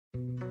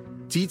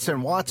Dietz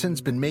and Watson's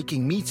been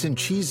making meats and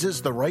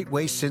cheeses the right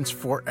way since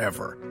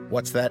forever.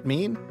 What's that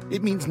mean?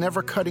 It means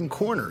never cutting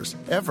corners,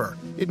 ever.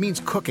 It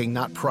means cooking,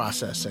 not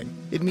processing.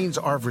 It means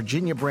our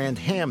Virginia brand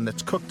ham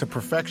that's cooked to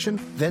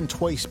perfection, then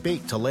twice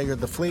baked to layer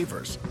the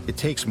flavors. It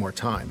takes more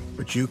time,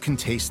 but you can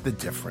taste the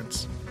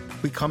difference.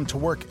 We come to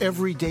work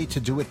every day to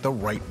do it the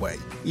right way,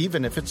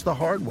 even if it's the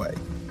hard way.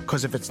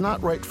 Because if it's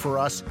not right for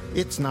us,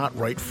 it's not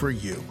right for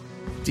you.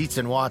 Dietz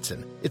and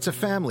Watson, it's a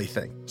family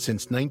thing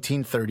since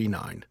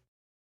 1939.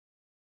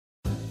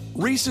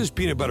 Reese's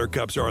peanut butter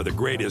cups are the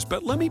greatest,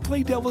 but let me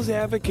play devil's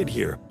advocate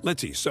here.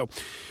 Let's see. So,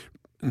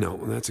 no,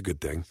 that's a good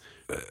thing.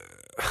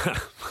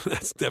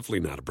 That's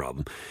definitely not a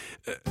problem.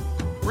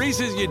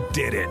 Reese's, you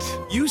did it.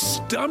 You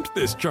stumped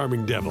this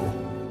charming devil.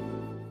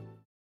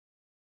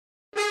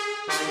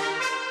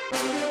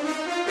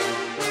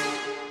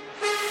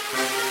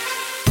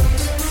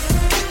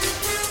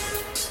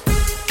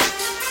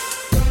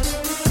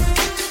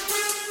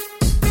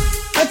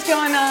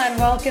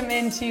 Welcome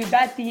into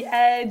Bet the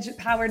Edge,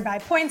 powered by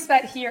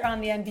PointsBet here on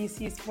the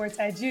NBC Sports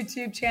Edge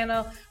YouTube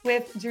channel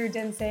with Drew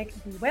Dinsick,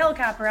 the Whale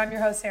Capper. I'm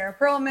your host, Sarah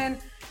Perlman.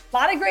 A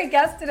lot of great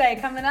guests today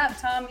coming up.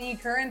 Tom E.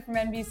 Curran from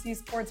NBC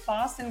Sports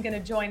Boston going to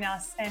join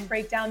us and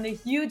break down the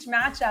huge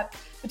matchup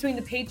between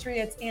the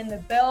Patriots and the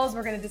Bills.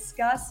 We're going to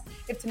discuss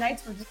if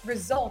tonight's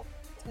result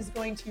is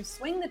going to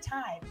swing the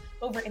tide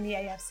over in the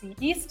AFC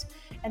East.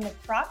 And the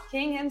prop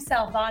king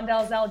himself, Von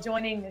Dalzell,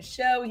 joining the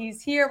show.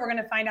 He's here. We're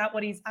going to find out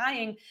what he's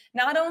eyeing,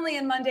 not only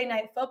in Monday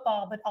Night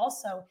Football, but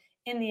also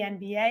in the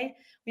NBA.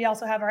 We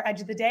also have our Edge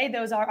of the Day.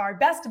 Those are our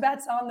best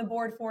bets on the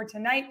board for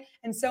tonight,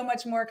 and so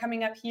much more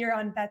coming up here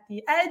on Bet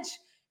the Edge.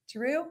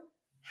 Drew,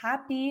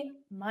 happy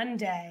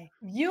Monday.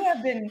 You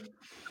have been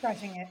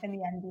crushing it in the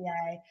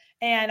NBA.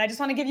 And I just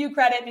want to give you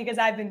credit because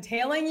I've been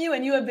tailing you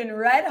and you have been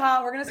red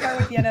hot. We're going to start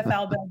with the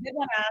NFL, but I did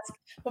want to ask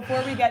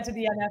before we get to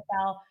the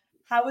NFL,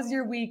 how was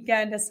your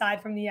weekend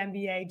aside from the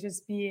NBA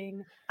just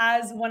being,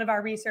 as one of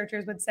our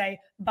researchers would say,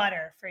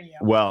 butter for you?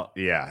 Well,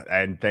 yeah,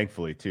 and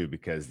thankfully too,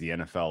 because the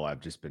NFL, I've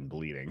just been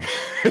bleeding.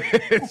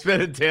 It's been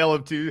a tale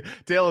of two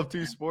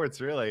sports,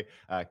 really.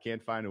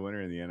 Can't find a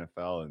winner in the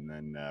NFL, and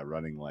then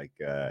running like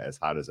as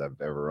hot as I've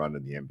ever run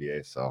in the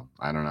NBA. So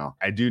I don't know.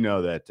 I do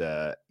know that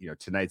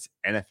tonight's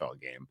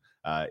NFL game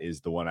is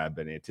the one I've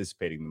been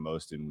anticipating the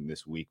most in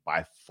this week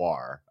by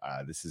far.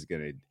 This is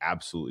going to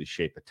absolutely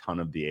shape a ton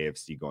of the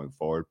AFC going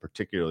forward,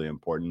 particularly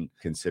important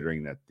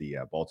considering that the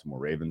Baltimore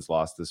Ravens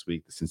lost this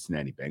week, the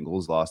Cincinnati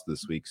Bengals lost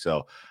this week.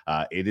 So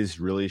it is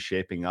really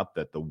shaping up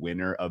that the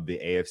winner of the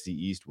AFC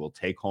East will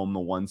take home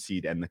the 1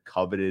 seed and the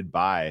coveted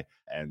bye.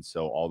 And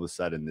so all of a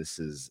sudden, this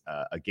is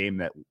a game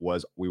that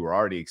we were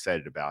already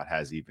excited about,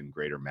 has even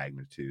greater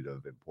magnitude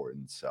of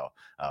importance. So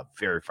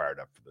very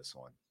fired up for this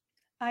one.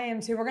 I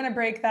am too. We're going to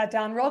break that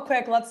down real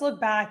quick. Let's look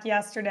back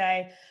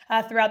yesterday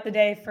throughout the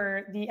day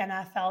for the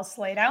NFL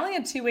slate. I only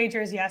had 2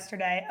 wagers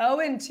yesterday,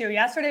 0-2.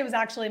 Yesterday was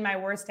actually my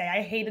worst day.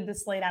 I hated the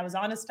slate. I was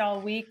honest all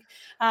week,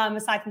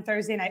 aside from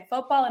Thursday Night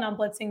Football and on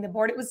blitzing the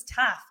board. It was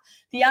tough.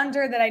 The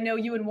under that I know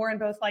you and Warren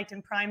both liked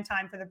in prime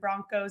time for the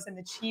Broncos and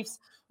the Chiefs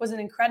was an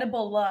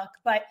incredible look.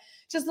 But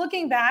just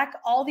looking back,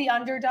 all the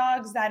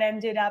underdogs that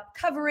ended up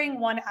covering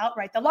won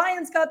outright. The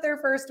Lions got their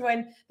first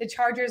win. The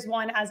Chargers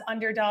won as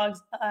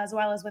underdogs, as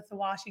well as with the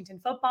Washington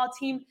football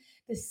team.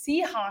 The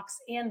Seahawks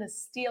and the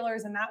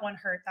Steelers, and that one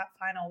hurt, that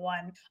final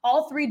one.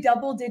 All 3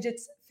 double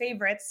digits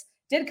favorites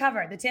did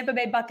cover. The Tampa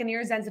Bay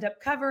Buccaneers ended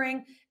up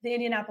covering. The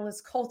Indianapolis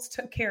Colts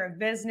took care of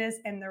business,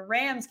 and the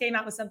Rams came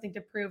out with something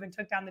to prove and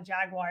took down the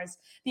Jaguars.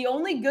 The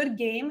only good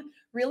game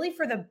really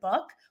for the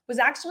book was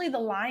actually the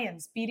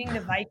Lions beating the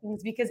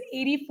Vikings because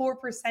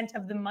 84%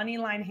 of the money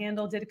line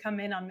handle did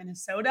come in on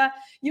Minnesota.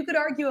 You could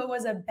argue it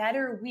was a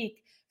better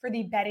week for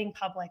the betting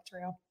public,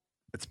 Drew.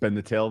 It's been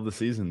the tale of the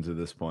season to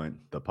this point.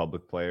 The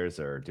public players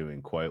are doing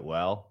quite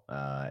well.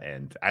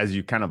 And as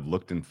you kind of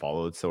looked and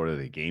followed sort of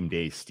the game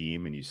day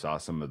steam and you saw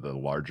some of the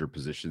larger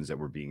positions that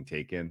were being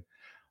taken,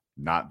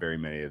 not very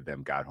many of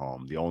them got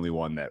home. The only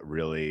one that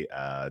really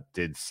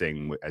did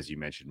sing, as you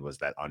mentioned, was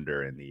that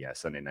under in the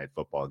Sunday Night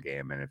Football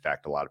game. And in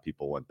fact, a lot of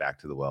people went back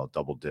to the well,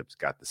 double dips,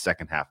 got the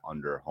second half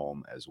under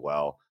home as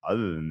well.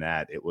 Other than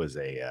that, it was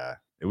a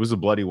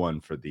bloody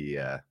one for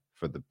the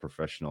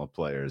professional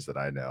players that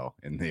I know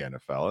in the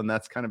NFL. And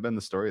that's kind of been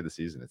the story of the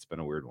season. It's been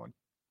a weird one.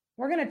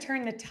 We're going to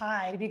turn the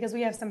tide because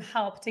we have some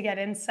help to get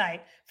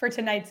insight for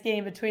tonight's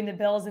game between the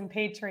Bills and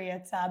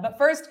Patriots. But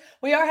first,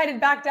 we are headed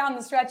back down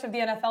the stretch of the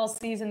NFL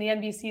season. The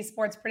NBC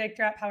Sports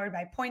Predictor app, powered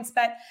by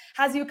PointsBet,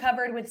 has you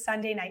covered with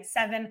Sunday Night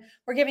 7.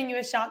 We're giving you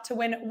a shot to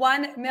win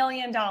 $1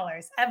 million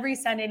every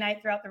Sunday night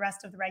throughout the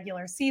rest of the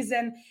regular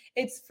season.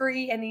 It's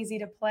free and easy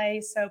to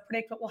play, so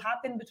predict what will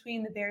happen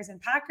between the Bears and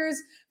Packers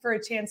for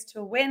a chance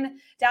to win.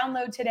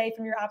 Download today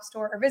from your app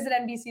store or visit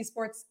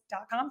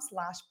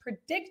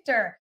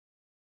NBCsports.com/predictor.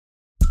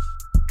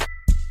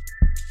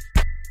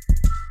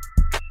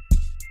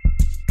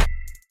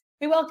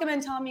 We welcome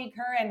in Tommy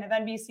Curran of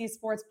NBC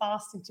Sports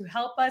Boston to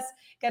help us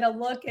get a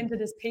look into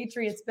this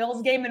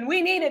Patriots-Bills game. And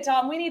we need it,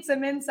 Tom. We need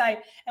some insight.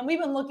 And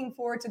we've been looking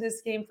forward to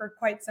this game for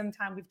quite some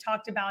time. We've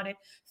talked about it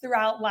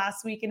throughout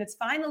last week, and it's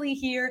finally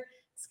here.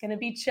 It's going to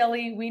be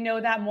chilly. We know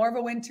that. More of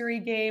a wintry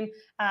game,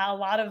 a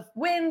lot of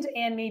wind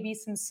and maybe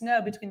some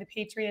snow between the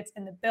Patriots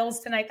and the Bills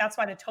tonight. That's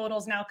why the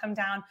totals now come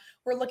down.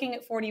 We're looking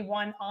at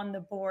 41 on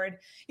the board.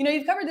 You know,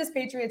 you've covered this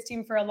Patriots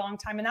team for a long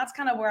time, and that's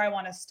kind of where I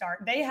want to start.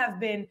 They have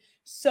been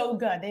so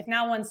good. They've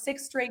now won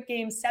 6 straight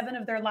games, 7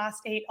 of their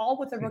last 8, all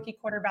with a rookie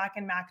quarterback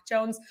in Mac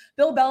Jones.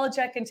 Bill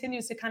Belichick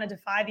continues to kind of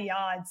defy the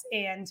odds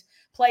and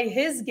play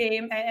his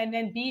game and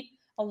then beat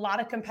a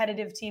lot of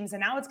competitive teams. And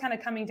now it's kind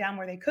of coming down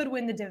where they could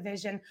win the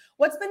division.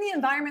 What's been the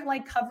environment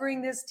like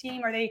covering this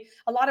team? Are they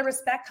a lot of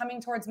respect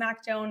coming towards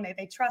Mac Jones?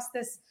 They trust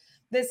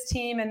this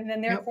team and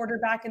then their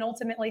quarterback, and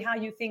ultimately how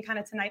you think kind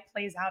of tonight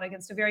plays out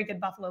against a very good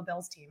Buffalo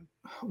Bills team?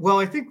 Well,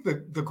 I think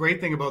the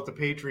great thing about the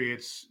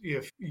Patriots,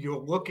 if you're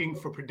looking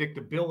for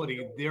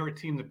predictability, they're a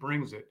team that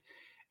brings it.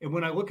 And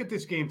when I look at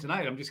this game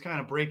tonight, I'm just kind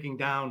of breaking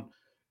down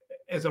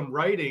as I'm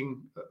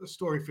writing a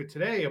story for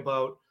today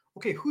about,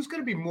 okay, who's going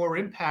to be more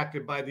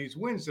impacted by these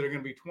wins that are going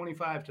to be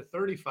 25 to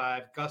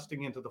 35,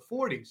 gusting into the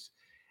 40s?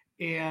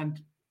 And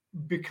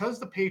because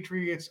the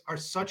Patriots are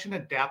such an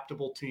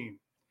adaptable team,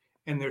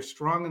 and they're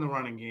strong in the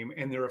running game,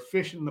 and they're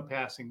efficient in the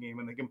passing game,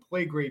 and they can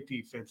play great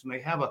defense, and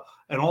they have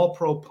an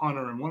all-pro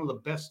punter and one of the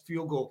best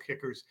field goal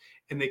kickers,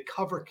 and they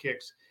cover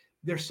kicks,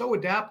 they're so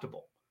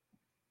adaptable.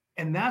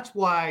 And that's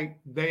why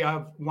they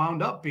have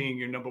wound up being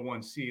your number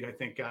 1 seed, I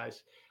think,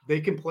 guys. They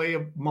can play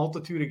a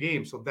multitude of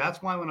games. So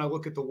that's why when I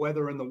look at the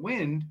weather and the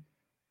wind,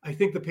 I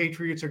think the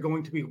Patriots are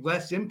going to be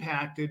less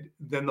impacted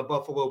than the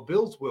Buffalo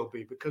Bills will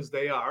be, because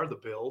they are, the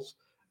Bills,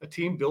 a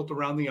team built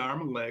around the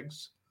arm and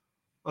legs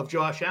of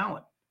Josh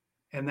Allen.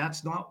 And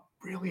that's not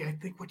really, I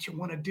think, what you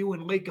want to do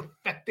in lake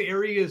effect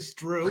areas,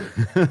 Drew.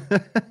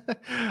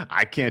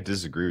 I can't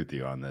disagree with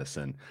you on this.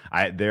 And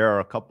there are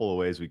a couple of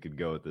ways we could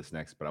go with this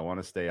next, but I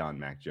want to stay on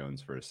Mac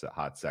Jones for a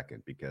hot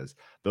second, because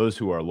those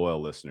who are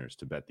loyal listeners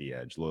to Bet the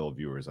Edge, loyal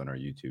viewers on our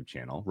YouTube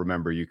channel,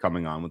 remember you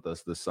coming on with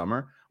us this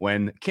summer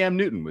when Cam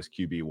Newton was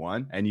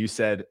QB1 and you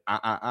said,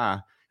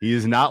 he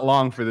is not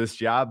long for this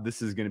job.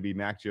 This is going to be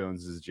Mac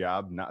Jones's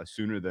job, not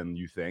sooner than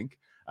you think.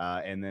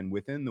 And then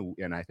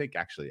and I think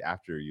actually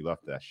after you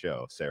left that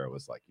show, Sarah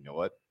was like, you know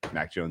what?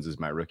 Mac Jones is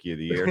my rookie of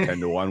the year,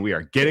 10-1. We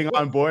are getting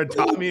on board.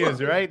 Tommy is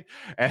right.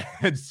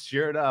 And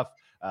sure enough,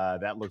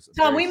 that looks.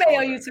 Tom, we may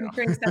owe you some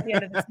drinks at the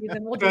end of the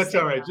season. That's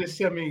all right. Just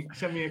send me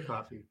a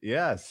coffee.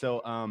 Yeah.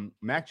 So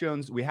Mac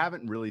Jones, we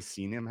haven't really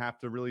seen him have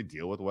to really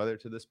deal with weather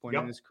to this point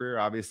in his career.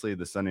 Obviously,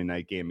 the Sunday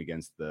night game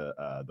against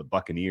the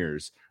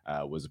Buccaneers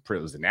was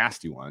a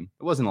nasty one.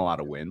 It wasn't a lot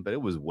of wind, but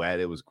it was wet.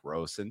 It was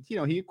gross, and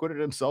he acquitted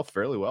himself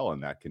fairly well in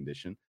that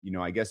condition.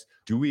 I guess,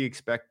 do we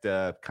expect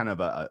kind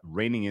of a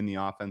reining in the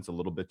offense a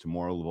little bit to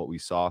more of what we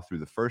saw through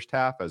the first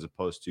half, as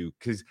opposed to,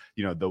 because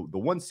the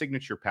one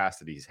signature pass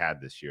that he's had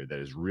this year that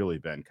has really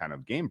been kind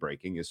of game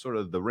breaking is sort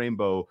of the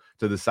rainbow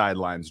to the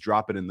sidelines,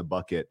 drop it in the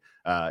bucket,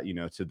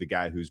 to the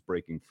guy who's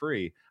breaking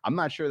free. I'm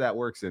not sure that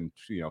works in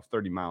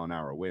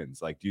 30-mile-an-hour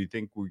winds. Like, do you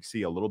think we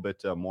see a little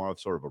bit more of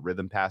sort of a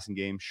rhythm passing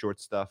game, short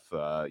stuff,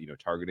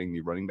 targeting the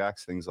running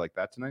backs, things like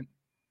that tonight?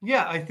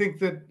 Yeah, I think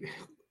that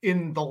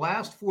in the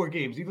last 4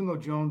 games, even though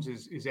Jones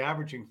is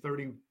averaging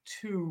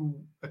 32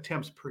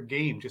 attempts per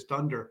game, just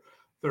under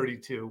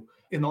 32,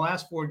 in the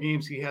last 4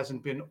 games, he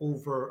hasn't been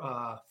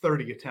over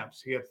 30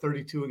 attempts. He had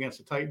 32 against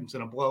the Titans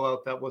in a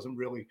blowout that wasn't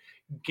really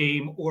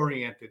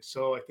game-oriented.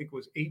 So I think it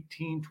was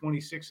 18,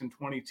 26, and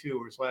 22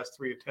 were his last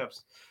 3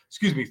 attempts.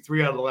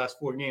 3 out of the last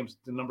 4 games,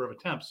 the number of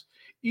attempts.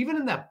 Even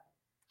in that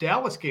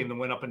Dallas game that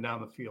went up and down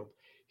the field,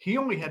 he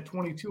only had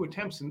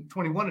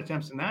 21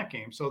 attempts in that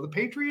game. So the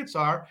Patriots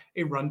are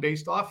a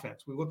run-based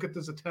offense. We look at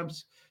those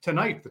attempts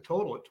tonight, the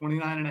total at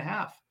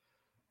 29.5.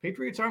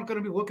 Patriots aren't going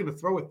to be looking to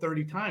throw it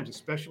 30 times,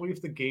 especially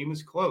if the game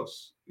is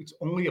close. It's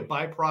only a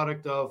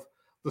byproduct of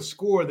the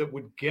score that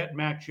would get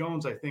Mac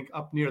Jones, I think,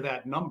 up near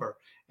that number.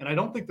 And I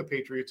don't think the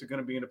Patriots are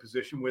going to be in a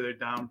position where they're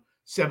down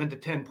 7 to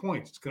 10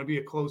 points. It's going to be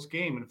a close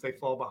game. And if they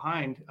fall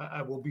behind,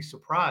 I will be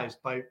surprised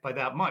by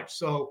that much.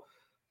 So,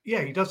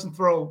 yeah, he doesn't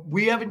throw.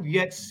 We haven't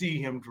yet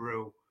seen him,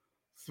 Drew,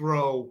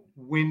 throw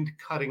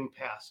wind-cutting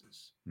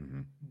passes.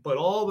 Mm-hmm. But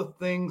all the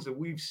things that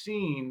we've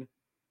seen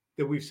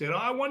that we've said,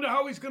 I wonder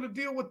how he's going to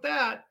deal with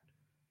that,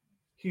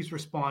 he's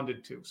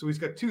responded to. So he's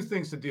got 2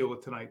 things to deal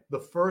with tonight. The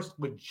first,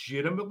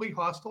 legitimately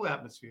hostile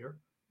atmosphere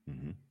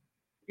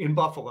in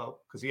Buffalo,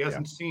 because he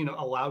hasn't seen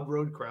a loud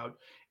road crowd,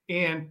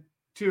 and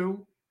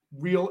 2,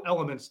 real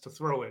elements to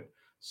throw in.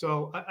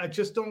 So I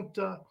just don't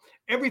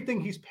everything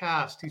he's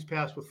passed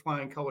with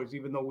flying colors,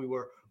 even though we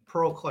were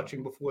pearl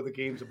clutching before the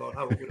games about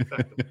how it would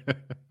affect him.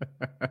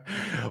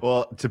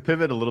 Well, to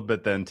pivot a little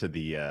bit then to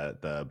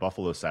the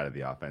Buffalo side of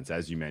the offense,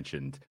 as you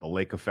mentioned, the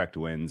lake effect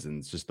wins and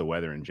it's just the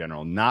weather in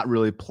general, not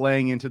really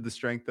playing into the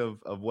strength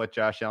of what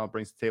Josh Allen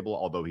brings to the table.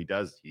 Although he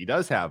does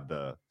have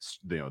the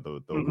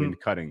wind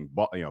cutting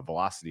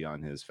velocity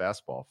on his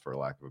fastball, for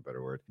lack of a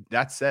better word.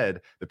 That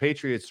said, the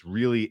Patriots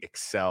really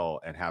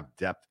excel and have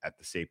depth at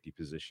the safety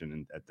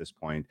position at this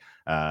point,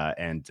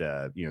 and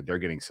they're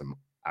getting some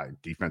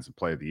defensive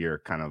play of the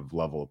year kind of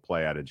level of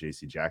play out of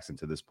JC Jackson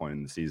to this point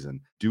in the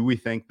season. Do we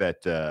think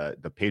that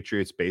the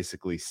Patriots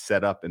basically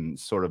set up in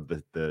sort of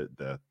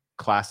the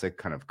classic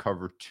kind of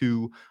cover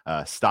two,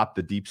 stop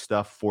the deep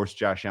stuff, force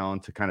Josh Allen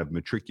to kind of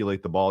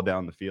matriculate the ball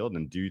down the field?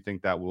 And do you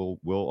think that will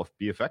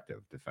be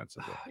effective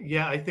defensively?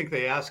 Yeah, I think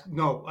they ask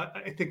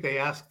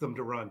them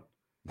to run.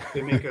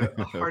 They make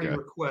a hearty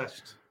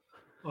request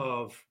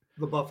of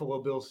the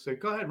Buffalo Bills to say,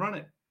 go ahead, run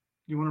it.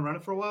 You want to run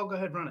it for a while? Go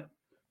ahead, run it.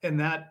 And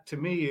that to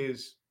me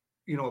is,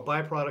 a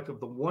byproduct of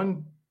the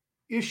one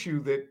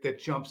issue that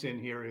jumps in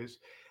here is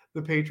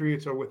the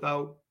Patriots are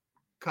without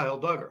Kyle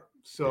Duggar.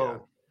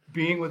 So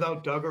being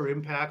without Duggar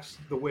impacts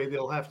the way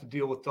they'll have to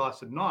deal with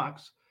Dawson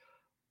Knox,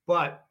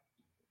 but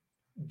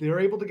they're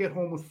able to get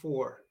home with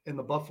 4, and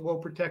the Buffalo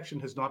protection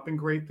has not been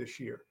great this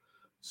year.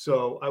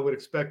 So I would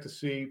expect to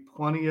see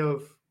plenty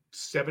of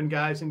 7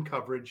 guys in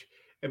coverage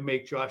and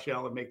make Josh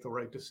Allen make the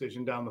right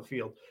decision down the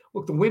field.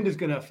 Look, the wind is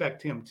going to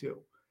affect him too.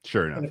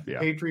 Sure enough. And if the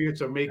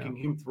Patriots are making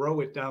him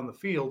throw it down the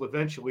field,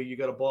 eventually you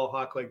got a ball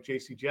hawk like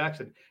JC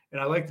Jackson. And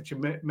I like that you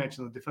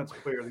mentioned the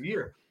defensive player of the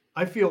year.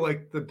 I feel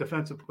like the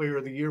defensive player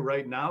of the year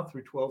right now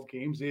through 12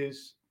 games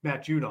is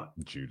Matt Judon.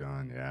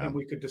 Yeah. And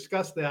we could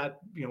discuss that.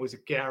 Is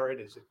it Garrett?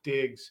 Is it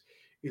Diggs?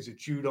 Is it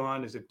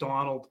Judon? Is it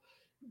Donald?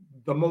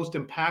 The most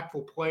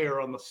impactful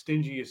player on the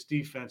stingiest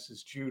defense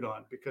is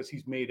Judon because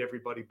he's made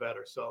everybody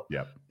better. So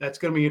that's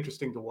going to be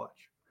interesting to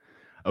watch.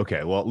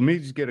 Okay, well, let me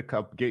just get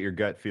your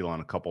gut feel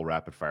on a couple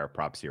rapid fire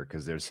props here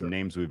because there's some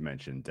names we've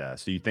mentioned.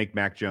 So you think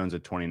Mac Jones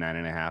at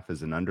 29.5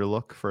 is an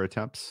underlook for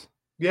attempts?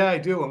 Yeah, I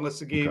do, unless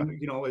the game,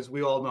 as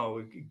we all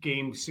know,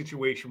 game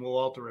situation will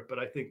alter it. But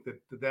I think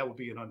that would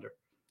be an under.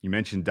 You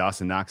mentioned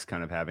Dawson Knox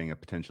kind of having a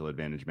potential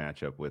advantage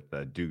matchup with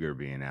Duggar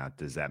being out.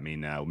 Does that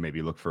mean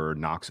maybe look for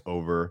Knox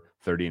over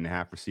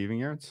 30.5 receiving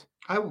yards?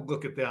 I would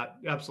look at that,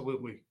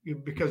 absolutely,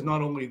 because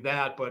not only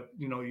that, but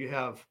you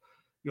have.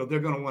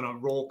 They're going to want to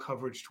roll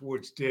coverage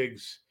towards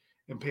Diggs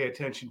and pay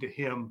attention to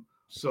him.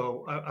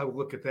 So I would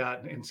look at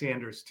that, and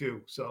Sanders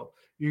too. So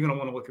you're going to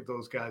want to look at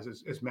those guys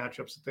as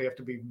matchups that they have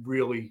to be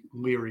really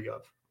leery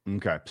of.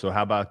 Okay. So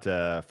how about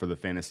for the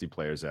fantasy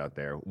players out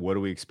there, what do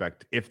we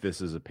expect if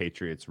this is a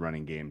Patriots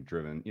running game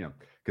driven,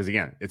 because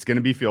again, it's going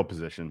to be field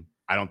position.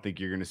 I don't think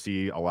you're going to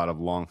see a lot of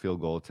long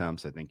field goal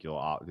attempts. I think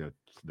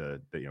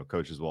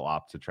coaches will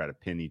opt to try to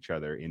pin each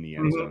other in the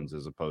end zones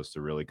as opposed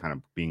to really kind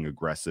of being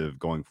aggressive,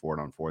 going for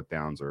it on 4th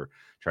downs or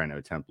trying to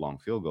attempt long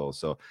field goals.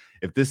 So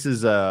if this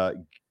is a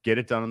get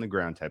it done on the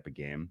ground type of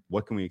game,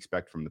 what can we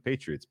expect from the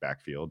Patriots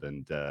backfield?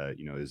 And,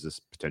 is this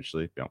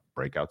potentially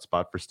breakout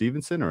spot for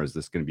Stevenson, or is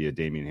this going to be a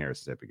Damian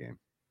Harris type of game?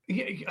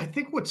 Yeah, I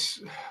think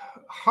what's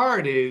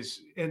hard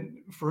is, and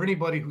for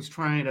anybody who's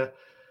trying to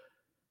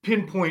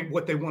pinpoint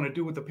what they want to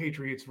do with the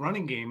Patriots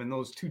running game and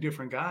those 2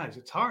 different guys,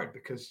 it's hard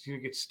because you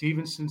get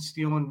Stevenson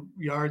stealing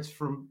yards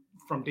from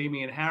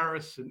Damian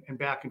Harris and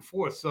back and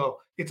forth. So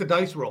it's a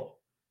dice roll.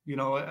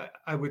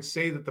 I would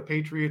say that the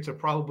Patriots are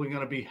probably going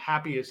to be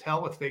happy as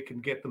hell if they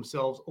can get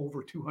themselves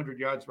over 200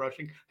 yards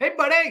rushing. Hey,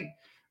 buddy.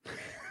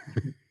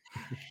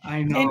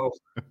 I know.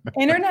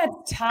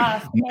 Internet's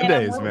tough.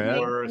 Nowadays,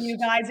 man. You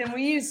guys, and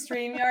we use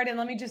StreamYard, and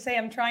let me just say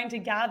I'm trying to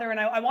gather, and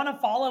I want to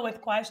follow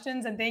with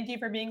questions, and thank you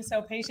for being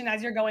so patient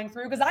as you're going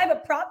through, because I have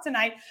a prop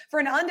tonight for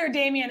an under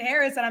Damian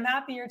Harris, and I'm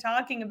happy you're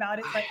talking about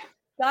it, but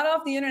got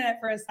off the internet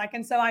for a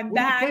second, so I'm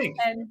back,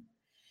 and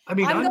I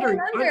mean, I'm under.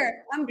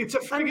 It's a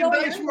freaking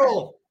dice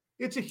roll.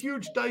 It's a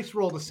huge dice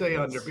roll to say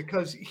under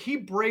because he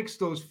breaks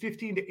those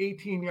 15 to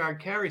 18 yard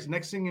carries.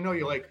 Next thing you know,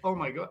 you're like, oh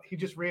my God, he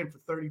just ran for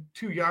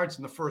 32 yards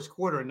in the first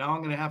quarter. And now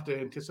I'm going to have to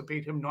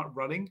anticipate him not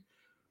running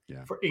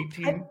for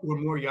 18 or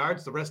more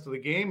yards the rest of the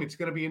game. It's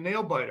going to be a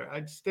nail biter.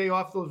 I'd stay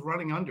off those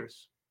running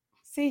unders.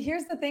 See,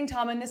 here's the thing,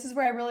 Tom, and this is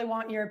where I really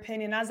want your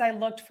opinion. As I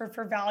looked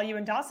for value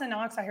in Dawson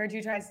Knox, I heard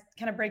you guys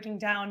kind of breaking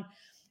down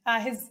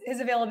his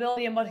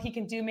availability and what he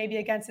can do maybe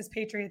against his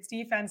Patriots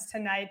defense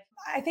tonight.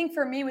 I think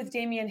for me with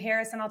Damian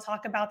Harris, and I'll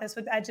talk about this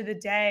with Edge of the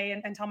Day,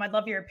 and Tom, I'd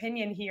love your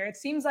opinion here. It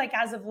seems like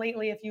as of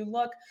lately, if you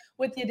look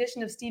with the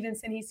addition of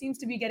Stevenson, he seems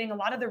to be getting a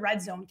lot of the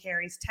red zone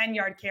carries,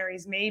 10-yard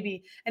carries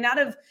maybe. And out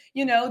of,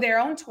 their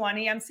own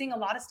 20, I'm seeing a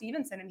lot of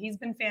Stevenson, and he's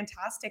been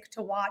fantastic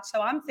to watch.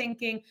 So I'm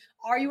thinking,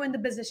 are you in the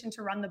position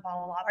to run the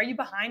ball a lot? Are you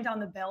behind on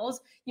the Bills?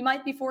 You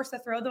might be forced to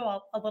throw the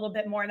ball a little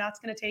bit more, and that's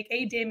going to take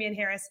Damian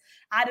Harris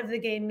out of the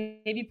game,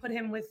 maybe put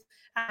him with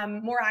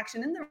more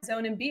action in the red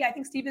zone, and B, I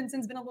think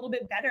Stevenson's been a little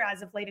bit better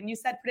as of late. And you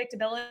said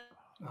predictability.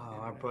 Oh,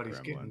 our buddy's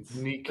getting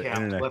kneecapped.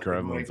 Internet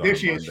gremlins. There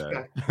she is.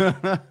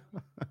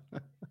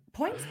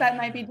 PointsBet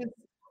might be just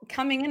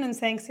coming in and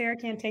saying Sarah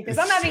can't take this.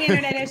 I'm having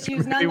internet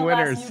issues.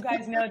 Nonetheless, winners. you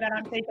guys know that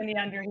I'm taking the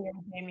under here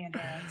with Damian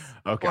Harris.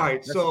 Okay. All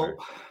right. That's So fair.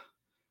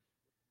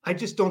 I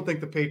just don't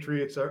think the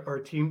Patriots are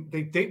a team.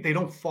 They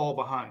don't fall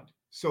behind.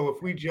 So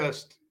if we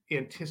just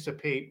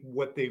anticipate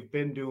what they've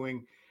been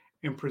doing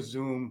and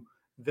presume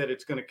that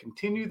it's going to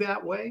continue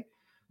that way,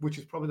 which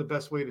is probably the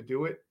best way to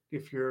do it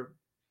if you're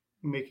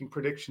making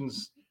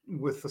predictions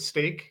with a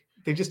stake,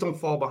 they just don't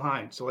fall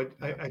behind. So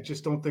I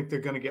just don't think they're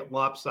going to get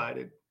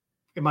lopsided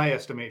in my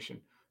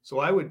estimation. So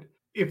I would,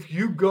 if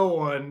you go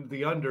on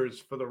the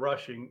unders for the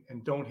rushing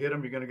and don't hit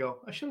them, you're going to go,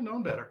 I should have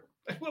known better.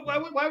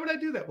 Why would I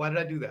do that? Why did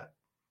I do that?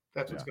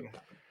 That's what's going to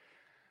happen.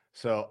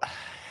 So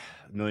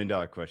 $1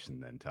 million question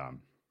then,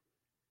 Tom.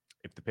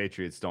 If the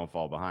Patriots don't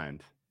fall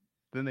behind,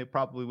 then they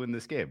probably win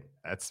this game.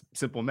 That's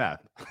simple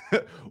math.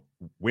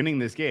 Winning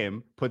this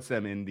game puts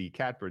them in the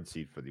catbird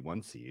seat for the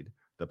 1 seed,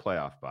 the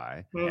playoff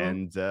bye,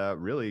 and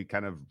really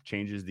kind of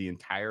changes the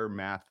entire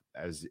math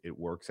as it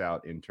works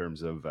out in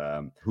terms of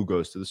who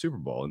goes to the Super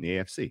Bowl in the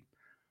AFC.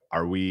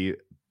 Are we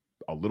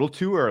a little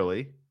too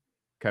early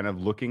kind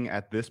of looking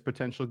at this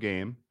potential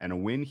game and a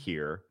win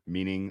here,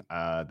 meaning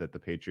that the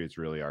Patriots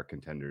really are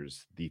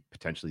contenders,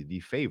 potentially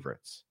the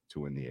favorites to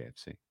win the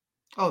AFC?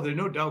 Oh, they're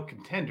no doubt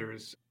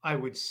contenders. I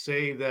would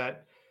say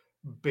that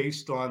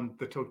based on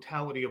the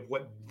totality of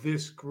what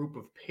this group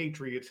of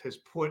Patriots has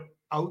put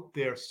out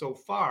there so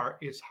far,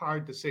 it's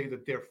hard to say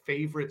that they're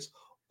favorites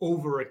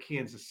over a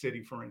Kansas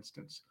City, for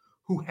instance,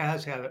 who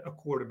has had a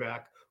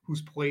quarterback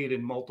who's played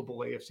in multiple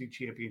AFC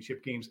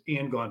championship games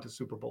and gone to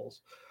Super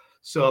Bowls.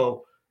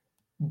 So,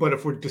 but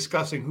if we're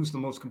discussing who's the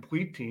most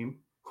complete team,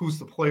 who's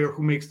the player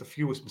who makes the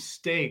fewest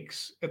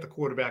mistakes at the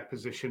quarterback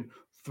position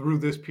through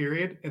this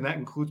period, and that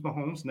includes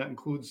Mahomes and that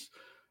includes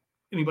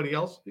anybody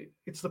else,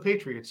 it's the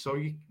Patriots. So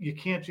you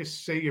can't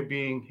just say you're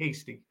being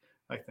hasty,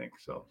 I think.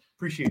 So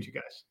appreciate you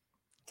guys.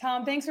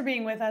 Tom, thanks for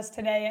being with us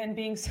today and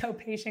being so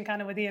patient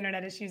kind of with the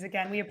internet issues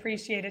again. We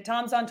appreciate it.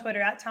 Tom's on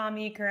Twitter at Tom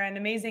Eaker, and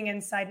amazing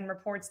insight and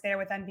reports there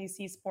with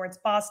NBC Sports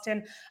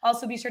Boston.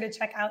 Also be sure to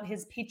check out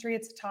his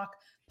Patriots Talk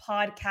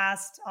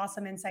podcast.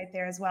 Awesome insight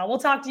there as well. We'll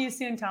talk to you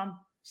soon, Tom.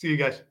 See you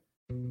guys.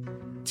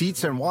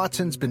 Dietz and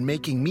Watson's been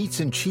making meats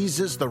and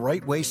cheeses the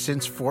right way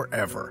since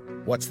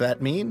forever. What's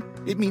that mean?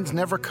 It means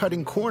never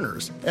cutting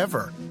corners,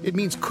 ever. It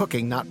means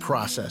cooking, not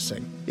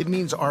processing. It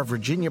means our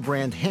Virginia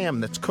brand ham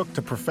that's cooked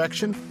to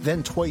perfection,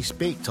 then twice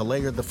baked to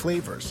layer the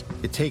flavors.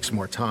 It takes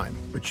more time,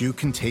 but you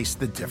can taste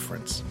the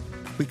difference.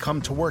 We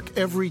come to work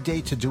every day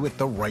to do it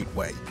the right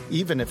way,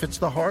 even if it's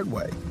the hard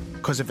way.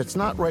 Because if it's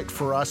not right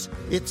for us,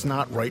 it's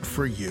not right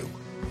for you.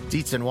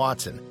 Dietz and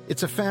Watson,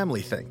 it's a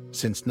family thing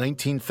since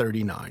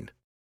 1939.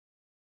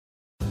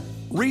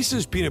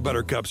 Reese's peanut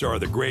butter cups are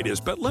the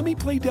greatest, but let me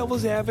play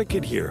devil's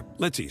advocate here.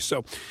 Let's see.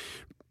 So,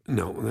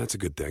 no, that's a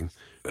good thing.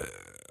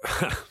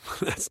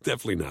 That's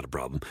definitely not a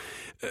problem.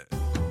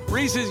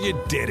 Reese's, you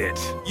did it.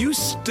 You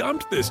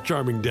stumped this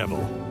charming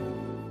devil.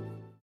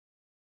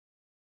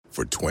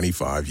 For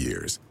 25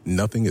 years,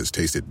 nothing has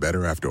tasted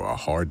better after a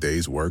hard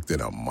day's work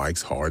than a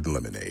Mike's Hard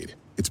Lemonade.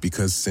 It's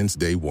because since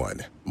day one,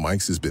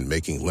 Mike's has been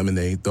making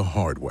lemonade the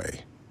hard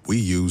way. We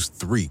use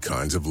 3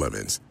 kinds of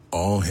lemons,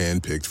 all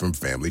hand-picked from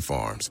family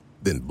farms,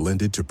 then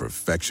blended to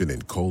perfection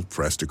and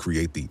cold-pressed to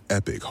create the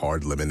epic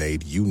hard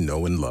lemonade you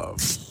know and love.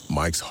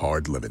 Mike's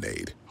Hard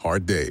Lemonade.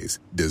 Hard days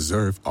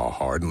deserve a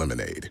hard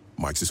lemonade.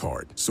 Mike's is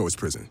hard, so is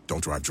prison.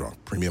 Don't drive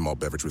drunk. Premium malt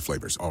beverage with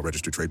flavors. All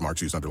registered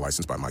trademarks used under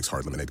license by Mike's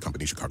Hard Lemonade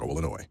Company, Chicago,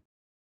 Illinois.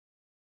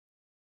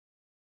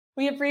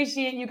 We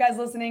appreciate you guys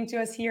listening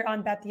to us here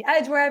on Bet the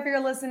Edge. Wherever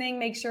you're listening,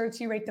 make sure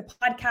to rate the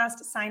podcast,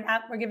 sign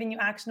up. We're giving you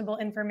actionable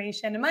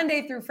information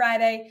Monday through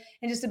Friday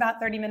in just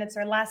about 30 minutes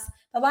or less.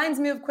 The lines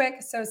move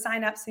quick, so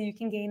sign up so you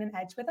can gain an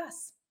edge with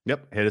us.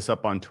 Yep. Hit us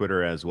up on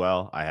Twitter as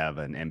well. I have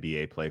an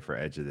NBA play for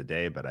Edge of the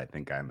Day, but I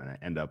think I'm going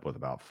to end up with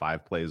about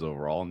 5 plays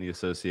overall in the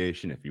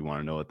association. If you want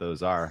to know what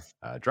those are,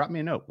 drop me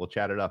a note. We'll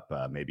chat it up.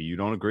 Maybe you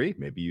don't agree.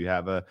 Maybe you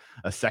have a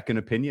second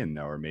opinion,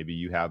 or maybe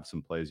you have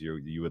some plays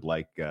you would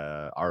like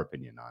our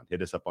opinion on.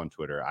 Hit us up on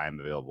Twitter. I am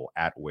available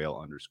at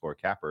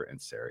whale_capper,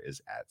 and Sarah is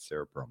at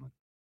Sarah Perlman.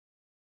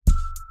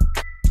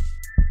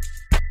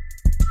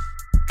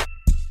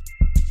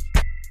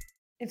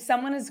 If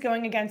someone is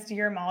going against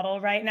your model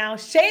right now,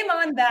 shame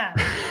on them.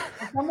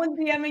 If someone's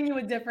DMing you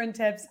with different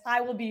tips, I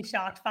will be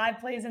shocked. 5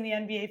 plays in the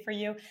NBA for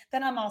you.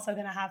 Then I'm also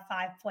going to have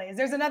 5 plays.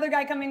 There's another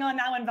guy coming on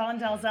now in Von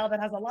Delzell that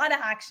has a lot of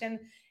action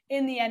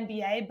in the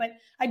NBA. But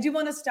I do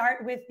want to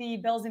start with the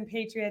Bills and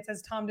Patriots,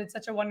 as Tom did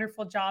such a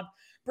wonderful job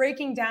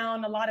breaking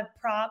down a lot of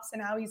props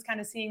and how he's kind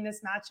of seeing this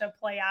matchup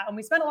play out. And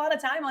we spent a lot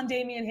of time on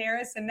Damian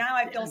Harris, and now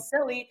I feel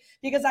silly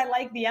because I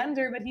like the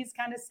under, but he's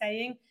kind of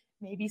saying,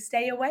 maybe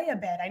stay away a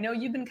bit. I know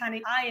you've been kind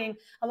of eyeing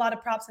a lot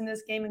of props in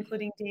this game,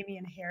 including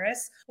Damian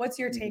Harris. What's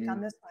your take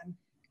on this one?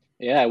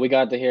 Yeah, we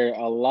got to hear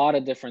a lot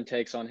of different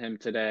takes on him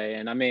today.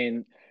 And I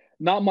mean,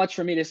 not much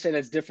for me to say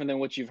that's different than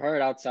what you've heard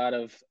outside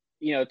of,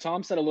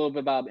 Tom said a little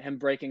bit about him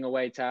breaking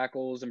away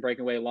tackles and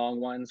breaking away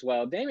long ones.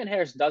 Well, Damian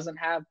Harris doesn't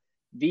have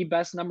the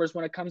best numbers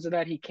when it comes to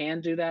that. He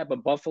can do that,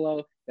 but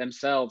Buffalo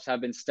themselves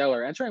have been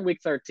stellar. Entering week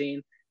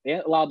 13, They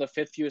allowed the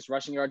 5th fewest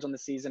rushing yards on the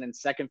season and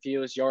 2nd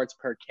fewest yards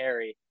per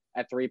carry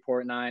at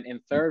 3.9 and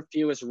 3rd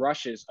fewest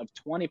rushes of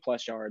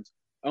 20-plus yards.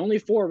 Only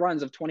 4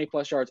 runs of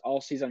 20-plus yards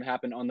all season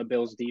happened on the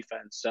Bills'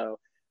 defense. So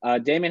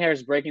Damien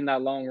Harris breaking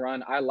that long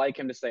run. I like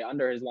him to stay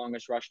under his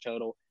longest rush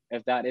total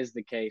if that is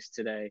the case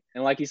today.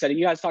 And like you said,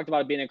 you guys talked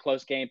about it being a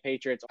close game.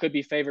 Patriots could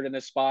be favored in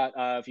this spot.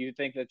 If you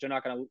think that you're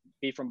not going to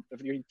be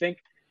if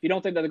you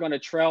don't think that they're going to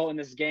trail in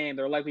this game,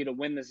 they're likely to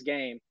win this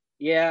game.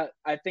 Yeah,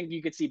 I think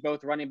you could see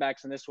both running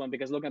backs in this one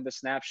because looking at the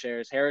snap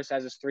shares, Harris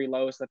has his 3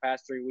 lowest the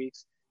past 3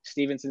 weeks.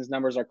 Stevenson's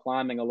numbers are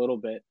climbing a little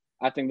bit.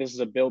 I think this is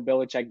a Bill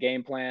Belichick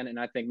game plan, and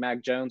I think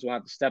Mac Jones will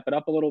have to step it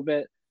up a little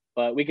bit,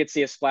 but we could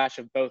see a splash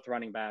of both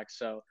running backs.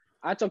 So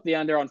I took the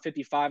under on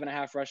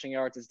 55.5 rushing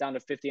yards. It's down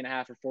to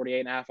 50.5 or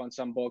 48.5 on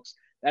some books.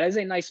 That is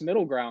a nice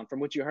middle ground from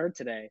what you heard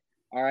today.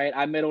 All right,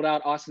 I middled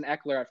out Austin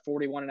Eckler at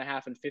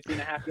 41.5 and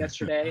 50.5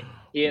 yesterday.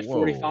 He hit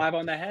 45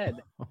 on the head.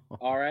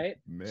 All right.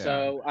 Man.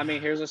 So, I mean,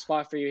 here's a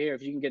spot for you here.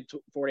 If you can get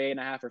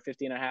 48.5 or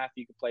 50.5,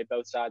 you can play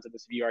both sides of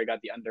this. If you already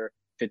got the under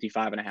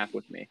 55.5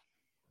 with me.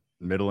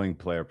 Middling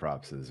player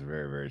props is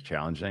very, very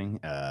challenging.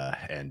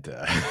 And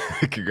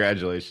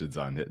congratulations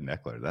on hitting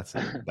Eckler.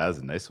 That was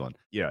a nice one.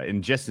 Yeah,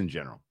 and just in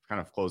general, kind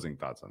of closing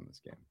thoughts on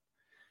this game.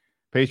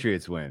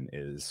 Patriots win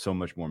is so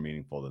much more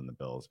meaningful than the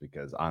Bills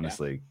because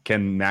honestly,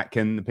 can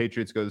the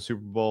Patriots go to the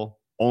Super Bowl?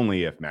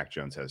 Only if Mac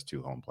Jones has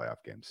 2 home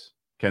playoff games.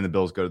 Can the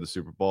Bills go to the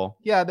Super Bowl?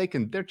 Yeah, they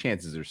can. Their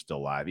chances are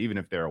still live, even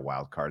if they're a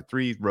wild card.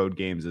 3 road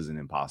games isn't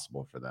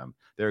impossible for them.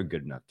 They're a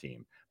good enough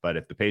team. But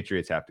if the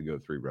Patriots have to go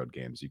 3 road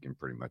games, you can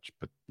pretty much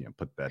put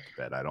that to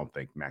bed. I don't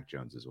think Mac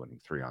Jones is winning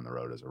 3 on the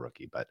road as a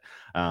rookie, but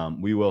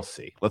we will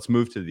see. Let's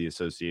move to the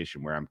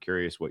association, where I'm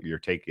curious what your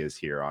take is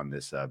here on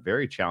this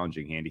very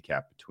challenging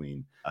handicap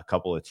between a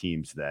couple of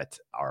teams that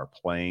are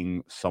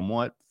playing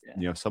somewhat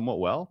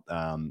well.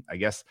 I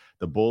guess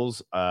the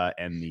Bulls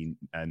and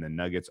the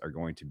Nuggets are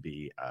going to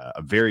be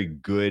a very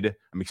good.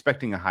 I'm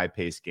expecting a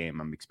high-paced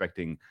game. I'm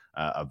expecting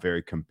a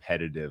very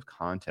competitive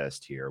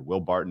contest here. Will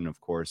Barton,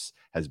 of course,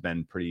 has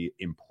been pretty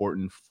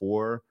important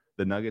for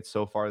the Nuggets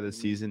so far this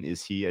season.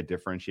 Is he a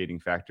differentiating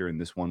factor in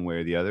this one way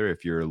or the other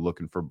if you're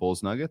looking for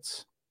Bulls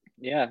Nuggets?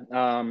 Yeah,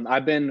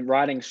 I've been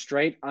riding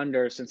straight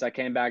under since I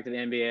came back to the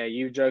NBA.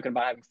 You joking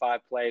about having 5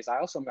 plays. I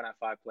also am going to have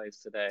 5 plays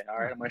today. All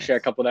right, I'm going to share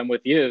a couple of them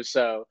with you.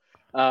 So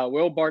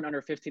Will Barton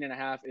under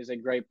 15.5 is a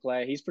great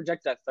play. He's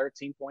projected at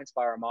 13 points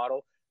by our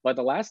model. But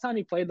the last time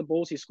he played the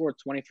Bulls, he scored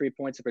 23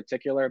 points in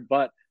particular,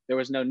 but there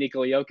was no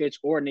Nikola Jokic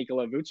or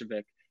Nikola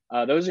Vucevic.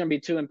 Those are going to be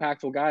 2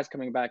 impactful guys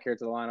coming back here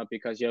to the lineup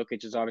because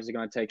Jokic is obviously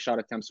going to take shot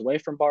attempts away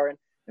from Barton,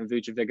 and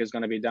Vucevic is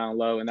going to be down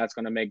low, and that's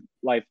going to make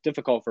life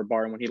difficult for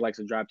Barton when he likes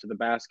to drive to the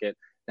basket.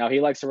 Now,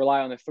 he likes to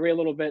rely on the 3 a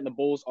little bit, and the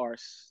Bulls are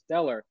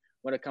stellar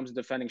when it comes to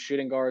defending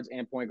shooting guards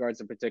and point guards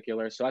in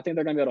particular. So I think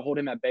they're going to be able to hold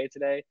him at bay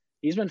today.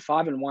 He's been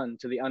 5-1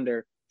 to the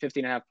under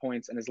 15.5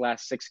 points in his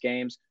last 6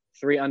 games,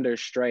 3 unders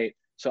straight.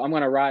 So I'm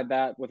going to ride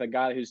that with a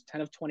guy who's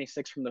 10 of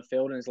 26 from the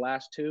field in his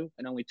last 2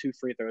 and only 2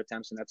 free throw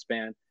attempts in that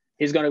span.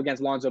 He's going to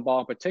against Lonzo Ball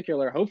in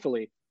particular,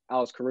 hopefully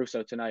Alex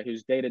Caruso tonight,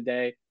 who's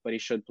day-to-day, but he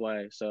should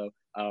play. So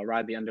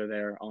ride the under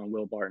there on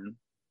Will Barton.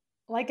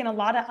 Liking a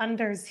lot of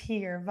unders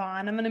here,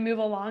 Vaughn. I'm going to move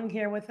along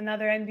here with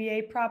another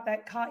NBA prop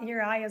that caught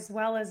your eye as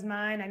well as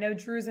mine. I know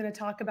Drew's going to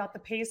talk about the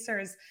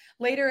Pacers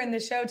later in the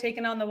show,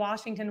 taking on the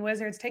Washington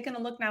Wizards. Taking a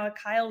look now at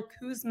Kyle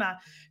Kuzma,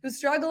 who's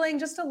struggling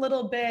just a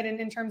little bit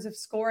in terms of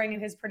scoring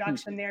and his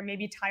production there.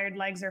 Maybe tired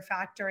legs are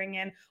factoring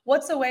in.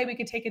 What's a way we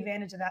could take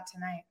advantage of that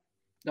tonight?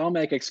 Don't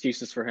make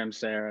excuses for him,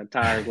 Sarah.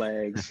 Tired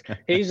legs.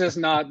 He's just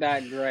not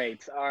that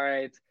great. All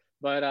right.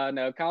 But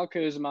no, Kyle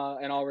Kuzma,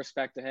 in all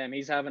respect to him,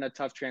 he's having a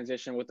tough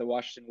transition with the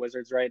Washington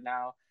Wizards right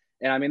now.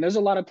 And I mean, there's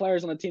a lot of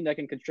players on the team that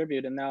can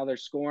contribute, and now they're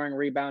scoring,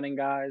 rebounding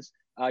guys.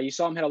 You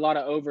saw him hit a lot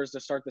of overs to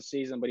start the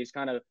season, but he's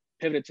kind of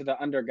pivoted to the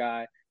under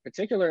guy.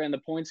 Particular in the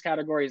points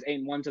category, he's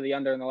 8-1 to the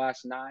under in the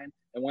last 9.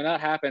 And when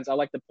that happens, I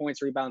like the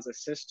points, rebounds,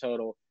 assists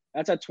total.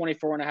 That's at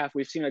 24.5.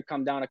 We've seen it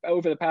come down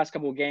over the past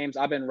couple of games.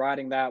 I've been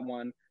riding that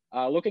one.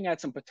 Looking at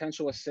some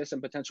potential assists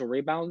and potential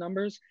rebound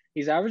numbers,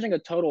 he's averaging a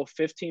total of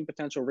 15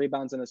 potential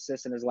rebounds and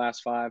assists in his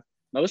last 5.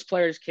 Most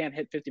players can't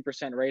hit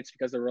 50% rates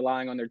because they're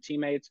relying on their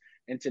teammates.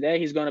 And today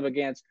he's going up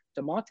against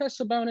Domantas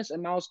Sabonis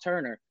and Miles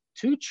Turner,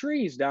 2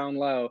 trees down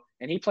low,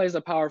 and he plays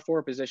the power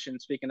forward position,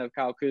 speaking of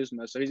Kyle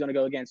Kuzma. So he's going to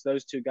go against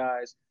those 2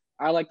 guys.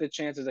 I like the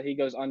chances that he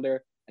goes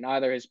under in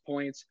either his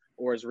points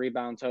or his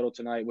rebound total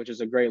tonight, which is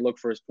a great look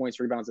for his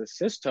points, rebounds,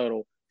 assist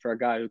total for a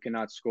guy who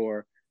cannot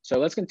score. So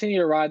let's continue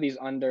to ride these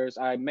unders.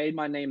 I made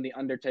my name the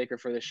Undertaker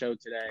for the show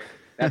today.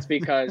 That's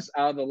because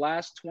out of the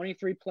last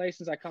 23 plays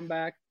since I come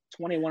back,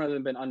 21 of them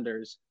have been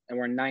unders, and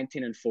we're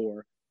 19-4.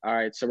 All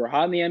right, so we're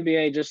hot in the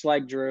NBA just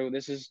like Drew.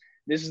 This is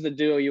the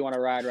duo you want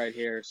to ride right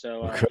here.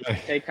 So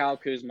take Kyle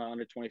Kuzma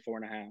under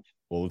 24.5.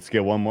 Well, let's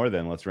get one more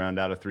then. Let's round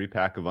out a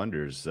 3-pack of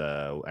unders.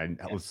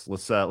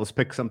 Let's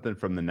pick something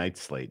from the night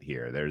slate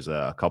here. There's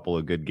a couple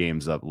of good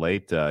games up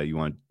late. You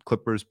want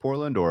Clippers,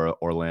 Portland, or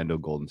Orlando,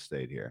 Golden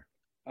State here?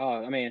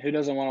 Oh, I mean, who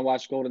doesn't want to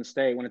watch Golden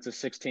State when it's a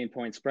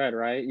 16-point spread,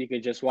 right? You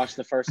could just watch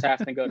the first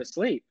half and go to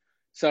sleep.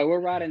 So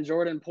we're riding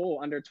Jordan Poole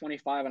under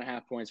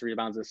 25.5 points,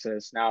 rebounds,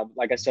 assists. Now,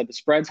 like I said, the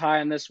spread's high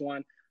in this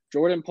one.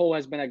 Jordan Poole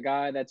has been a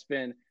guy that's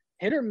been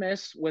hit or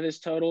miss with his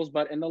totals,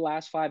 but in the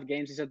last 5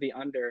 games, he's at the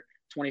under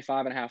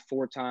 25.5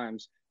 4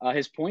 times.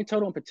 His point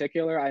total in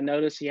particular, I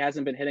noticed he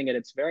hasn't been hitting it.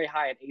 It's very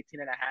high at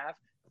 18.5,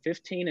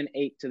 15 and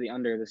 8 to the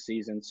under this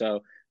season.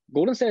 So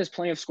Golden State has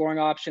plenty of scoring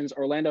options.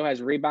 Orlando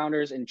has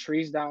rebounders and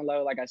trees down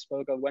low, like I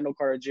spoke of, Wendell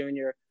Carter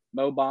Jr.,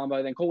 Mo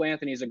Bamba. Then Cole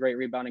Anthony is a great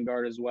rebounding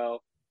guard as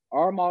well.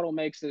 Our model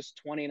makes this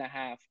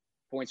 20.5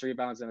 points,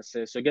 rebounds, and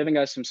assists. So giving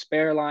us some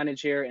spare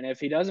lineage here. And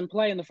if he doesn't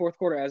play in the fourth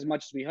quarter as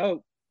much as we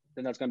hope,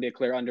 then that's going to be a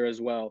clear under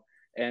as well.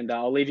 And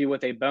I'll leave you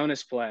with a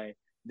bonus play.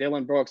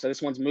 Dillon Brooks. So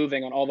this one's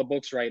moving on all the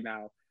books right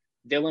now.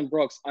 Dillon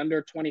Brooks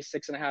under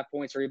 26.5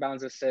 points,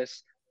 rebounds,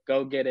 assists.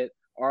 Go get it.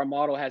 Our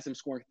model has him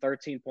scoring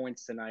 13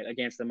 points tonight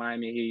against the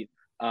Miami Heat.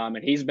 And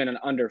he's been an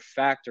under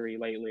factory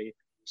lately.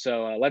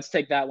 So let's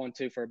take that one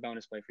too for a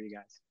bonus play for you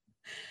guys.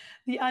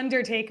 The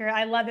Undertaker.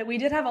 I love it. We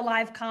did have a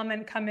live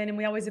comment come in, and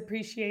we always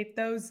appreciate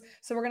those.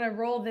 So we're going to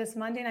roll this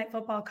Monday Night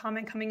Football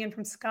comment coming in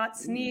from Scott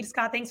Sneed.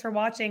 Scott, thanks for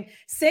watching.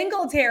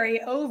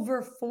 Singletary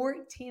over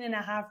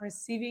 14.5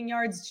 receiving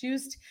yards,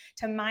 juiced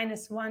to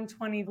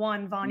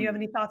 -121. Vaughn, you have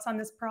any thoughts on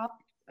this prop?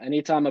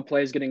 Anytime a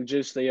play is getting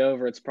juiced the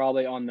over, it's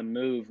probably on the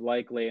move,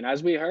 likely. And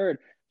as we heard,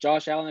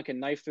 Josh Allen can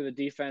knife through the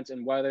defense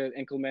and weather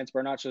inclements.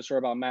 We're not so sure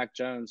about Mac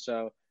Jones.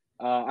 So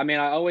I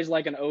always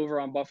like an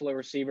over on Buffalo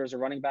receivers or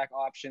running back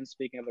options,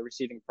 speaking of the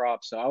receiving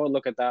props. So I would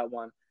look at that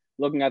one.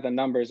 Looking at the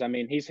numbers,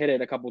 he's hit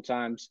it a couple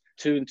times,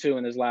 2-2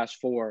 in his last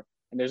 4.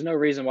 And there's no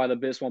reason why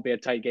this won't be a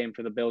tight game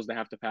for the Bills to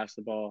have to pass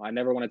the ball. I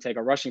never want to take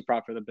a rushing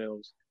prop for the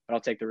Bills, but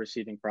I'll take the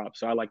receiving prop.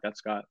 So I like that,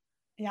 Scott.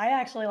 Yeah, I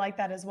actually like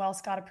that as well,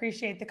 Scott.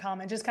 Appreciate the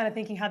comment. Just kind of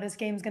thinking how this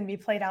game's going to be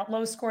played out.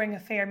 Low scoring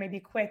affair, maybe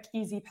quick,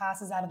 easy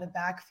passes out of the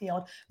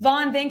backfield.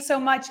 Vaughn, thanks so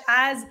much.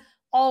 As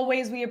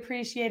always, we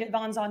appreciate it.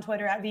 Vaughn's on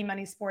Twitter at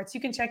VMoneySports. You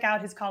can check out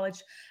his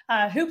college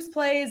hoops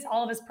plays,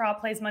 all of his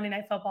prop plays, Monday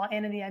Night Football,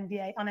 and in the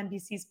NBA on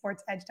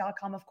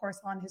NBCSportsEdge.com, of course,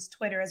 on his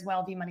Twitter as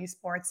well,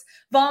 VMoneySports.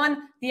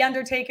 Vaughn, the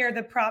Undertaker,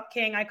 the prop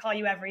king. I call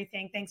you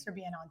everything. Thanks for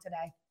being on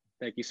today.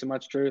 Thank you so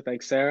much, Drew.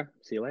 Thanks, Sarah.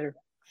 See you later.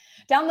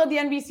 Download the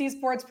NBC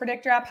Sports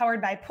Predictor app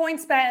powered by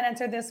PointsBet and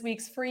enter this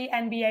week's free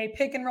NBA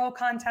pick and roll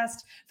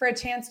contest for a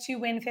chance to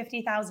win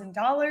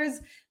 $50,000.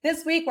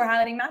 This week, we're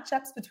highlighting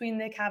matchups between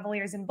the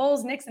Cavaliers and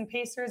Bulls, Knicks and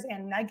Pacers,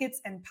 and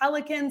Nuggets and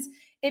Pelicans.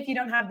 If you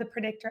don't have the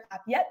Predictor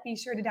app yet, be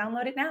sure to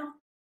download it now.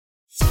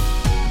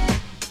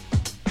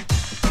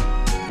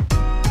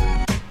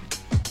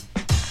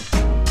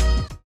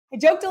 I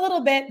joked a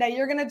little bit that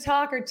you're going to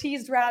talk, or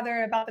teased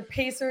rather, about the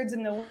Pacers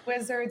and the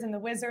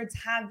Wizards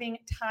having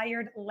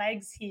tired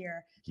legs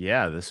here.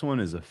 Yeah, this one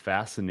is a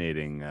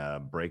fascinating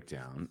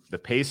breakdown. The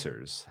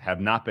Pacers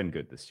have not been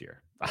good this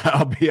year.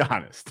 I'll be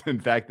honest. In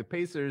fact, the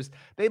Pacers,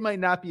 they might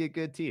not be a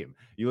good team.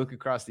 You look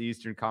across the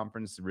Eastern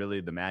Conference, really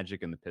the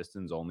Magic and the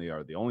Pistons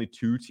are the only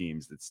 2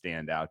 teams that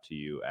stand out to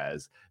you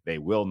as they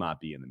will not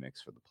be in the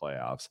mix for the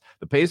playoffs.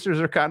 The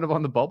Pacers are kind of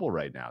on the bubble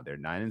right now. They're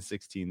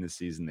 9-16 this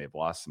season. They've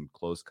lost some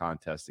close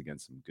contests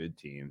against some good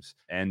teams.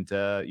 And,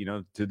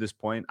 to this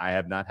point, I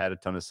have not had a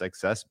ton of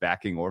success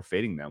backing or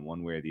fading them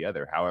one way or the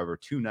other. However,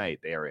 tonight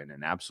they are in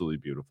an absolutely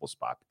beautiful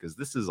spot because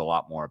this is a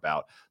lot more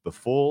about the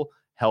full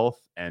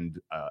health and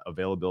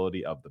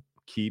availability of the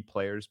key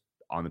players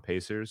on the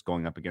Pacers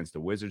going up against a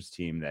Wizards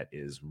team that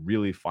is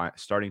really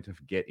starting to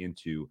get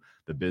into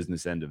the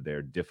business end of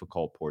their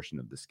difficult portion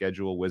of the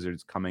schedule.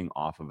 Wizards coming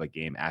off of a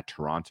game at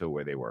Toronto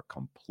where they were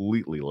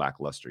completely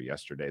lackluster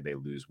yesterday. They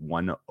lose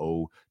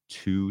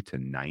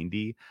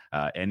 102-90.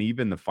 And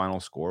even the final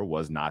score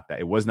was not that.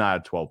 It was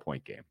not a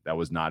 12-point game. That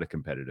was not a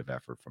competitive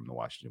effort from the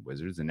Washington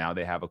Wizards. And now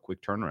they have a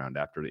quick turnaround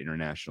after the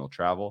international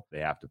travel.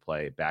 They have to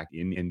play back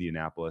in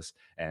Indianapolis.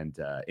 And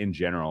in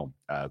general,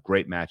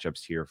 great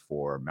matchups here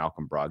for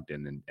Malcolm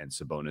Brogdon and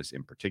Sabonis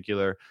in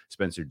particular.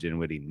 Spencer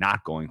Dinwiddie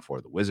not going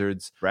for the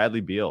Wizards.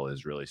 Bradley Beal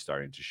is really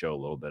starting to show a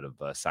little bit of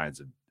signs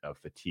of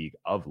fatigue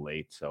of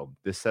late. So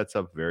this sets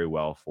up very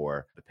well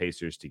for the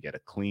Pacers to get a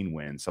clean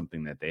win,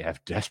 something that they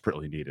have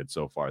desperately needed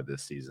so far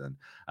this season.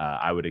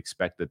 I would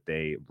expect that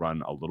they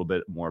run a little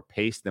bit more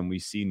pace than we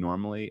see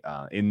normally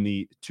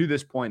to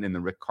this point in the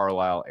Rick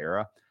Carlisle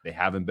era. They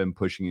haven't been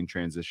pushing in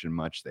transition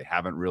much. They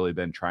haven't really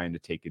been trying to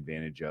take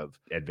advantage of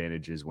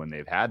advantages when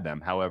they've had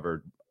them.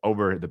 However,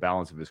 over the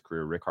balance of his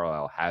career, Rick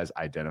Carlisle has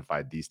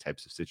identified these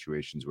types of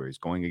situations where he's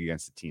going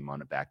against a team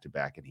on a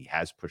back-to-back, and he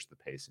has pushed the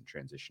pace and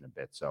transition a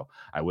bit. So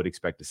I would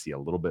expect to see a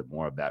little bit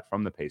more of that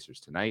from the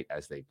Pacers tonight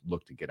as they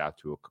look to get out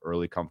to an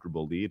early,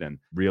 comfortable lead. And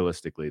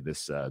realistically,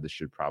 this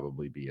should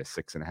probably be a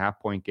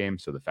 6.5-point game.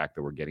 So the fact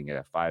that we're getting it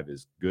at 5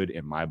 is good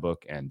in my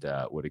book, and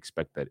would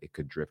expect that it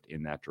could drift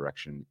in that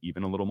direction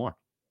even a little more.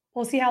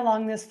 We'll see how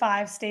long this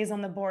 5 stays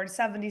on the board.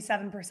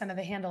 77% of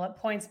the handle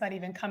at PointsBet,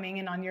 even coming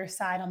in on your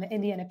side on the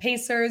Indiana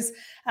Pacers.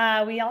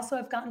 We also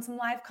have gotten some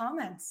live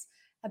comments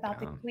about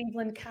the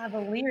Cleveland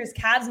Cavaliers.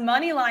 Cavs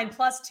money line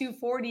plus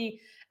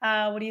 240.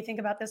 What do you think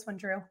about this one,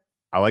 Drew?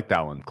 I like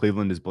that one.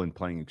 Cleveland has been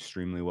playing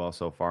extremely well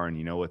so far. And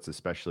you know what's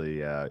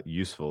especially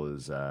useful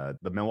is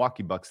the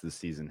Milwaukee Bucks this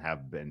season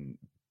have been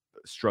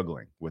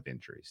struggling with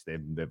injuries.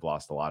 They've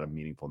lost a lot of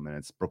meaningful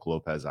minutes. Brook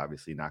Lopez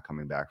obviously not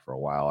coming back for a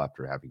while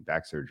after having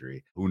back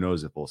surgery. Who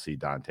knows if we'll see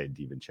Dante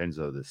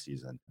DiVincenzo this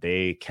season.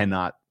 They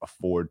cannot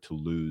afford to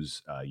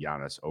lose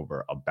Giannis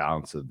over a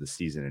balance of the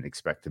season and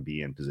expect to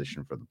be in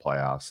position for the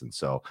playoffs. And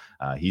so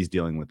he's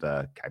dealing with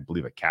I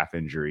believe a calf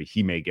injury.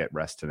 He may get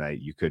rest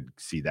tonight. You could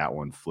see that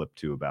one flip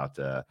to about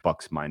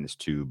Bucks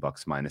 -2,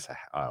 Bucks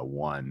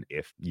 -1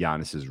 if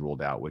Giannis is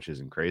ruled out, which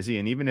isn't crazy.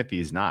 And even if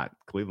he's not,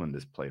 Cleveland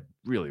has played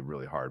really,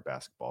 really hard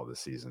basketball this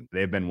season.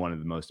 They've been one of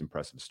the most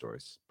impressive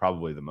stories,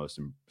 probably the most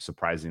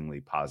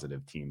surprisingly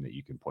positive team that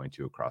you can point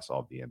to across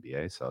all of the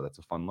NBA. So that's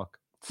a fun look.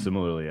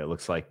 Similarly, it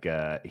looks like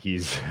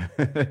he's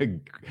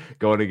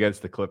going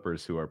against the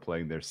Clippers, who are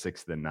playing their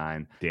 6th and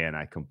 9. Dan,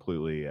 I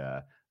completely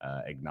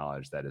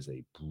acknowledge that is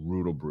a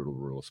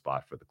brutal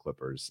spot for the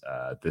Clippers.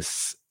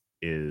 This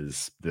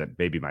is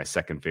maybe my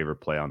second favorite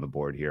play on the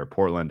board here.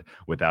 Portland,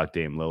 without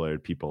Dame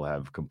Lillard, people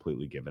have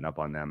completely given up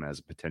on them as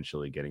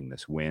potentially getting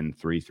this win.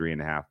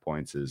 3.5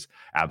 points is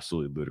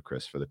absolutely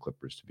ludicrous for the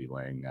Clippers to be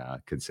laying,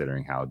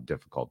 considering how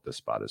difficult this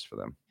spot is for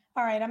them.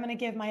 All right, I'm going to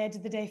give my edge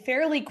of the day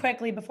fairly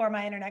quickly before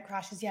my internet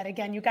crashes yet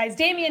again. You guys,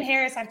 Damian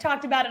Harris, I've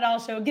talked about it all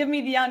show. Give me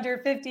the under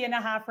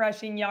 50.5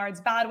 rushing yards.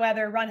 Bad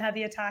weather, run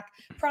heavy attack.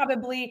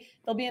 Probably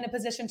they'll be in a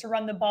position to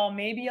run the ball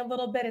maybe a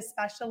little bit,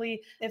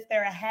 especially if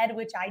they're ahead,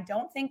 which I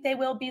don't think they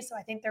will be. So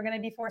I think they're going to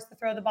be forced to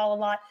throw the ball a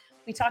lot.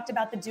 We talked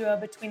about the duo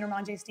between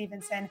Ramondre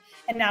Stevenson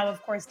and now,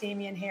 of course,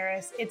 Damian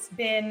Harris. It's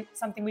been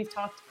something we've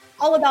talked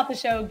all about the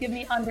show. Give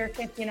me under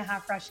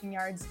 50.5 rushing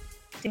yards.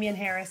 Damian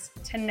Harris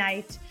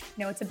tonight.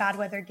 You know, it's a bad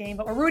weather game,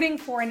 but we're rooting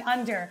for an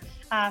under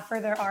for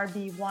their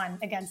RB1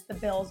 against the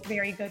Bills.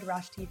 Very good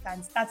rush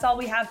defense. That's all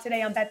we have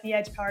today on Bet the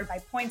Edge, powered by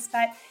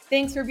PointsBet.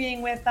 Thanks for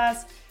being with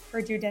us.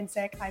 For Drew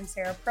Dinsick, I'm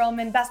Sarah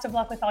Perlman. Best of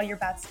luck with all your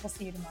bets. We'll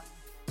see you tomorrow.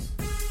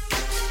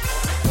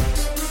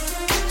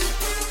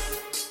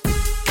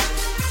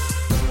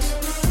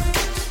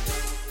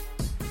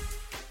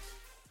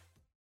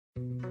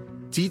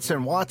 Dietz &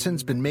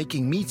 Watson's been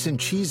making meats and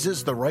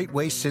cheeses the right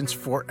way since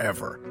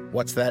forever.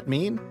 What's that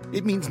mean?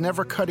 It means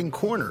never cutting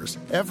corners,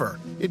 ever.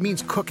 It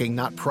means cooking,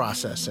 not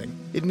processing.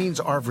 It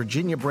means our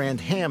Virginia brand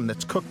ham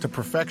that's cooked to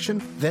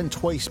perfection, then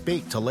twice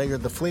baked to layer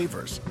the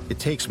flavors. It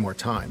takes more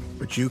time,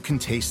 but you can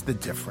taste the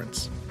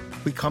difference.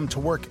 We come to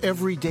work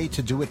every day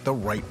to do it the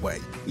right way,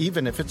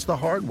 even if it's the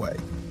hard way.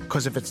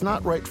 Because if it's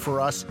not right for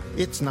us,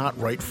 it's not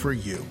right for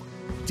you.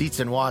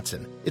 Dietz &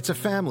 Watson, it's a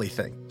family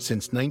thing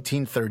since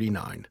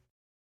 1939.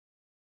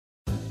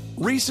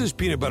 Reese's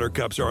peanut butter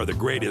cups are the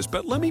greatest,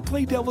 but let me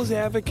play devil's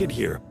advocate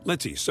here.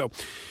 Let's see. So,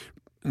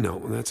 no,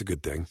 that's a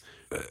good thing.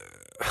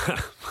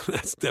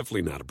 That's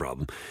definitely not a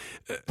problem.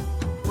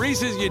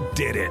 Reese's, you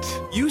did it.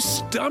 You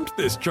stumped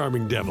this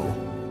charming devil.